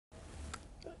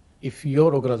if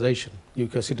your organization,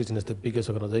 UK Citizen is the biggest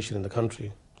organization in the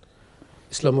country,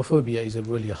 Islamophobia is a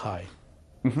really high.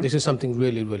 This is something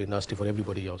really, really nasty for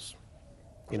everybody else.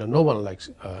 You know, no one likes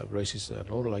racism,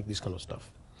 no one likes this kind of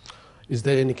stuff. Is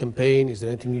there any campaign? Is there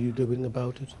anything you're doing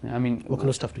about it? I mean, what kind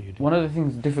of stuff do you do? One of the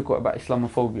things difficult about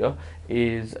Islamophobia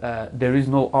is there is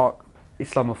no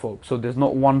Islamophobe. So there's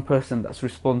not one person that's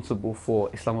responsible for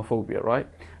Islamophobia, right?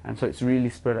 And so it's really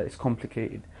spread out, it's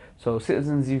complicated. So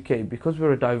Citizens UK, because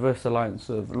we're a diverse alliance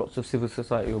of lots of civil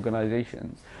society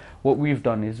organisations, what we've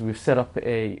done is we've set up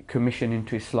a commission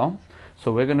into Islam.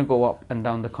 So we're going to go up and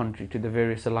down the country to the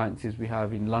various alliances we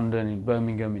have in London, in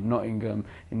Birmingham, in Nottingham,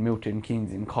 in Milton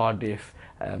Keynes, in Cardiff,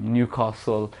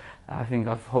 Newcastle. I think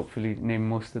I've hopefully named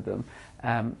most of them.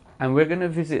 And we're going to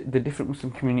visit the different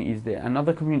Muslim communities there and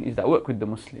other communities that work with the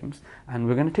Muslims. And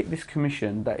we're going to take this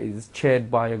commission that is chaired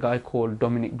by a guy called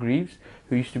Dominic Greaves,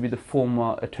 who used to be the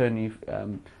former Attorney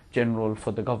General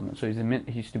for the government. So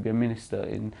he used to be a minister,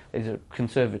 he's a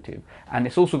conservative. And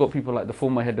it's also got people like the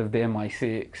former head of the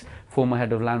MI6, former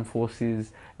head of land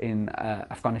forces in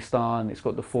Afghanistan. It's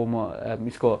got the former,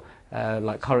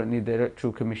 like currently the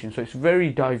Electoral Commission. So it's a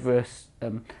very diverse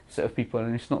set of people,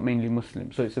 and it's not mainly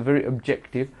Muslim. So it's a very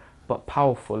objective but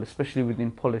powerful, especially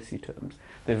within policy terms.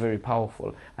 They're very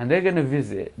powerful. And they're going to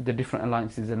visit the different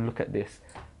alliances and look at this.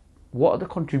 What are the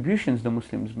contributions the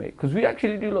Muslims make? Because we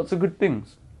actually do lots of good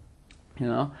things. You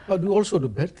know? But we also do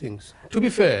bad things. To be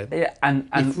fair, yeah, and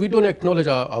if we don't acknowledge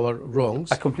our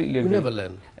wrongs, I completely agree. We never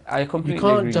learn. I completely You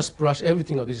can't agree. just brush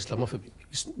everything of this Islamophobia.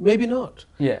 Maybe not.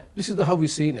 Yeah. This is how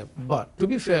we've seen it. But to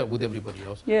be fair with everybody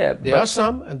else, yeah, there are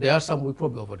some, and there are some we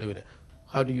probably overdoing it.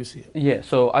 How do you see it? Yeah,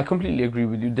 so I completely agree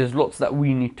with you. There's lots that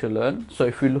we need to learn. So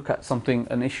if we look at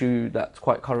an issue that's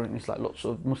quite current, it's like lots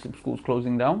of Muslim schools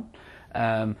closing down.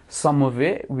 Some of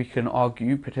it, we can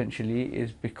argue potentially,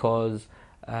 is because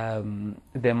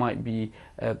there might be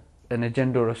an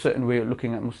agenda or a certain way of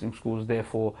looking at Muslim schools,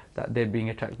 therefore that they're being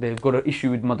attacked. They've got an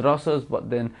issue with madrasas, but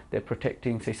then they're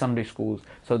protecting, say, Sunday schools.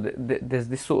 So there's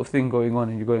this sort of thing going on,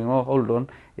 and you're going, oh, hold on,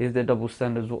 is there double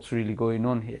standards? What's really going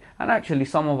on here? And actually,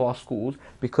 some of our schools,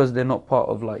 because they're not part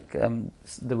of like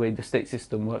the way the state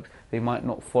system works, they might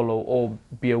not follow or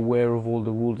be aware of all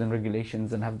the rules and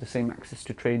regulations and have the same access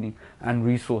to training and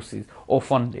resources or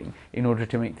funding in order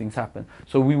to make things happen.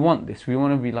 So we want this. We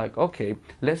want to be like, okay,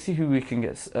 let's see who we can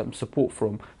get support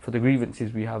from for the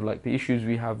grievances we have, like the issues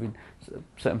we have in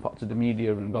certain parts of the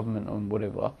media and government and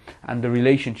whatever, and the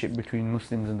relationship between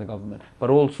Muslims and the government. But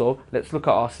also, let's look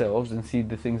at ourselves and see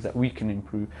the things that we can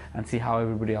improve and see how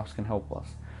everybody else can help us.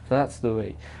 So that's the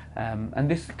way. And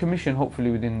this commission, hopefully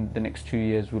within the next 2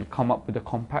 years, will come up with a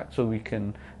compact so we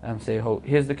can say, oh,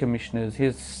 here's the commissioners,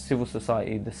 here's civil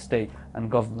society, the state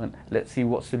and government. Let's see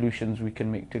what solutions we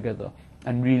can make together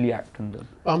and really act on them.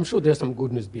 I'm sure there's some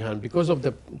goodness behind. Because of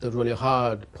the really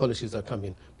hard policies that come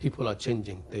in, people are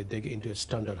changing. They get into a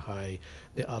standard high.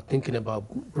 They are thinking about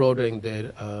broadening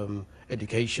their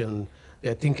education.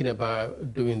 They're thinking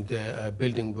about doing their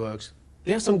building works.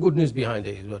 There's some good news behind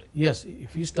it as well. Yes,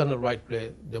 if you stand the right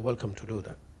place, they're welcome to do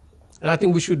that. And I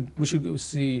think we should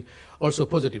see also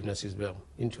positiveness as well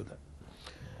into that.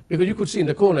 Because you could see in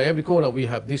the corner, every corner we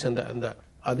have this and that and that.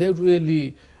 Are they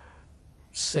really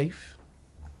safe?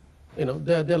 You know,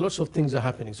 there are lots of things that are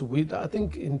happening. So I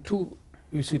think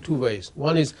we see two ways.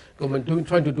 One is government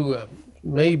trying to do,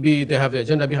 maybe they have the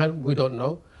agenda behind, we don't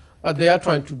know. But they are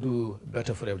trying to do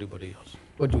better for everybody else.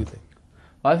 What do you think?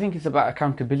 I think it's about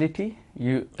accountability.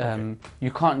 You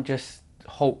can't just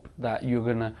hope that you're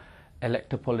going to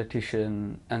elect a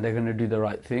politician and they're going to do the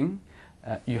right thing.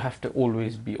 You have to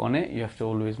always be on it. You have to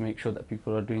always make sure that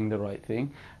people are doing the right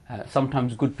thing.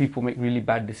 Sometimes good people make really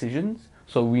bad decisions,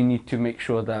 so we need to make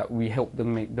sure that we help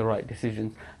them make the right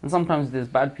decisions. And sometimes there's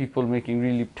bad people making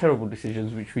really terrible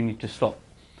decisions which we need to stop.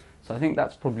 So I think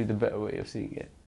that's probably the better way of seeing it.